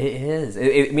pinkish. It is.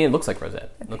 It looks like rosé.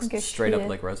 It looks straight up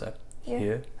like rosé.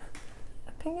 Yeah.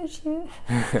 A pinkish hue.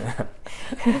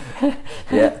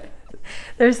 Yeah.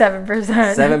 They're 7%.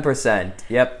 7%.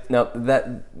 Yep.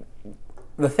 No,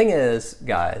 the thing is,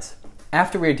 guys,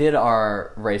 after we did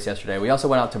our race yesterday, we also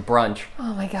went out to brunch.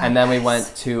 Oh my god! And then we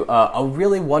went to a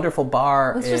really wonderful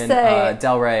bar in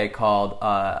Delray called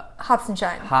Hops and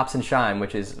Shine. Hops and Shine,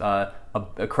 which is a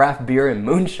craft beer and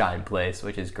moonshine place,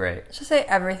 which is great. Let's just say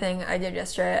everything I did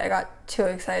yesterday, I got too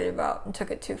excited about and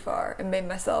took it too far and made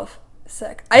myself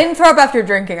sick. I didn't throw up after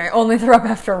drinking. I only threw up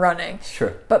after running.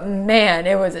 Sure. But man,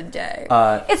 it was a day.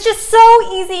 It's just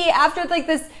so easy after like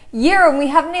this year when we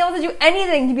haven't been able to do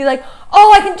anything to be like,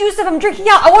 oh, I can do stuff. I'm drinking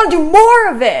out. I want to do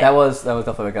more of it. That was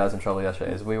definitely what got us in trouble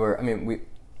yesterday. Is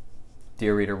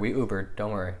dear reader, we Ubered.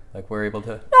 Don't worry. Like we're able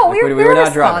to. No, we were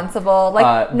not responsible. Driving.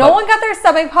 Like no one got their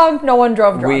stomach pumped. No one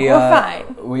drove drunk. We're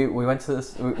fine. We went to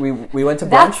this. We went to brunch.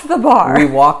 That's the bar. We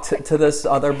walked to this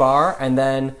other bar, and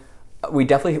then we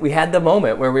had the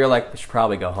moment where we were like, we should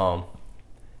probably go home.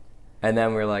 And then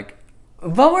we were like,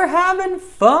 but we're having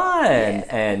fun,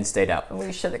 and stayed out.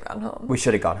 We should have gone home. We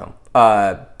should have gone home,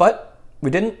 but we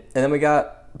didn't. And then we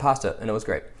got pasta, and it was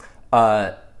great.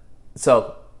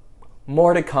 So.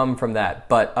 More to come from that,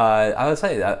 but I would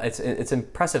say that it's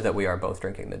impressive that we are both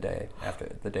drinking the day after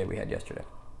the day we had yesterday.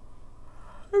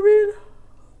 I mean,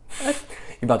 you're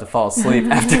about to fall asleep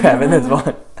after having this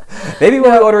one. Maybe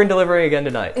we'll be ordering delivery again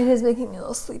tonight. It is making me a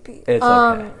little sleepy. It's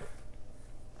okay.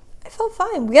 I felt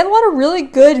fine. We had a lot of really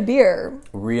good beer.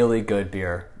 Really good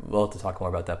beer. We'll have to talk more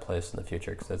about that place in the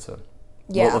future because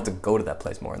we'll have to go to that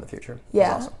place more in the future.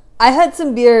 Yeah, awesome. I had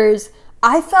some beers.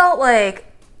 I felt like.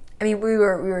 I mean, we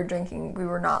were drinking. We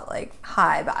were not, like,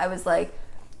 high, but I was, like...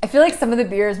 I feel like some of the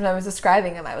beers, when I was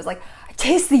describing them, I was like, I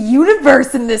taste the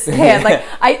universe in this can.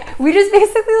 We just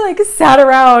basically, like, sat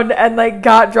around and, like,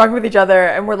 got drunk with each other,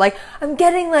 and we're like, I'm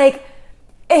getting, like,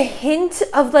 a hint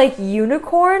of, like,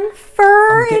 unicorn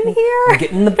fur in here. I'm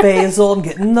getting the basil. I'm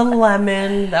getting the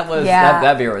lemon.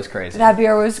 That beer was crazy. That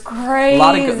beer was crazy.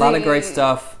 A lot of great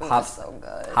stuff. Hops, so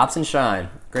good. Hops and Shine.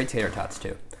 Great tater tots,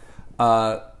 too.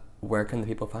 Where can the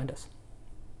people find us?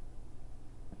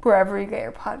 Wherever you get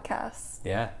your podcasts.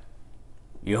 Yeah.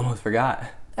 You almost forgot.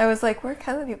 I was like, where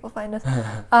can the people find us?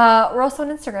 We're also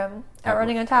on Instagram at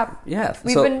Running on Tap. Yeah.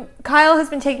 Kyle has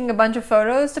been taking a bunch of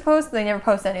photos to post, but they never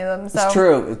post any of them. So. It's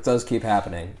true. It does keep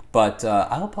happening. But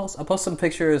I'll post some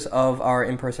pictures of our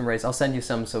in-person race. I'll send you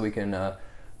some so we can,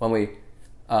 when we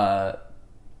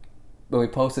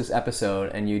post this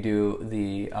episode and you do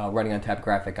the Running on Tap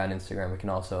graphic on Instagram, we can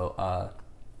also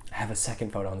have a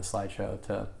second photo on the slideshow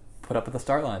to put up at the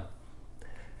start line.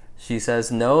 She says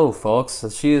no, folks.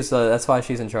 That's why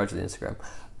she's in charge of the Instagram.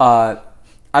 I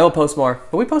will post more,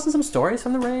 but we posted some stories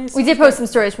from the race. We did post some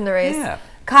stories from the race. Yeah.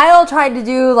 Kyle tried to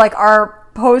do like our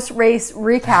post-race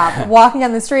recap, walking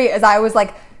down the street as I was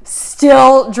like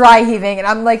still dry heaving, and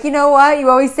I'm like, you know what? You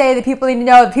always say that people need to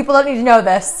know. People don't need to know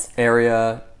this.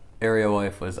 Area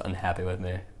wife was unhappy with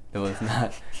me. It was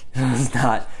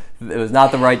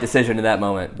not the right decision in that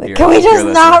moment. Like, can we just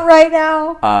not right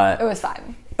now? It was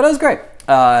fine. But it was great.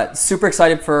 Super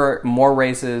excited for more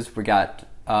races. We got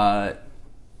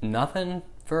nothing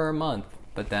for a month,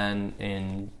 but then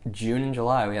in June and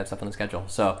July we have stuff on the schedule.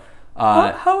 So,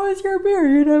 how is your beer?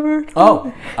 You never.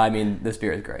 I mean, this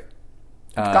beer is great.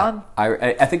 It's gone.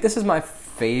 I think this is my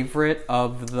favorite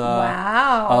of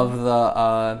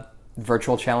the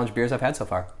virtual challenge beers I've had so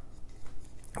far.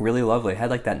 Really lovely. It had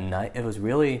like that night. It was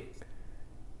really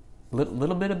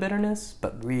little bit of bitterness,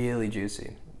 but really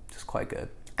juicy. Just quite good.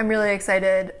 I'm really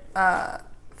excited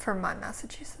for my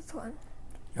Massachusetts one.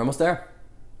 You're almost there.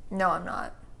 No, I'm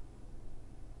not.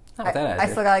 I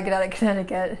still gotta get out of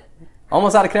Connecticut.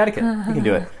 Almost out of Connecticut. You can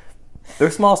do it.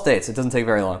 They're small states. It doesn't take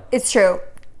very long. It's true.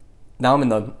 Now I'm in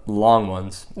the long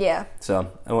ones. Yeah.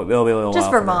 So it'll be a little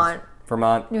just while. Vermont.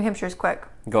 Vermont. New Hampshire's quick.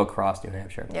 Go across New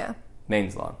Hampshire. Yeah.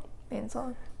 Maine's long.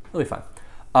 It'll be fun.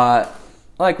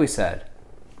 Like we said,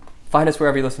 find us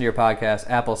wherever you listen to your podcast,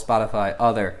 Apple, Spotify,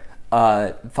 other.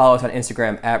 Follow us on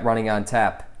Instagram at Running on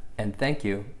Tap. And thank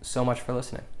you so much for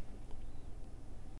listening.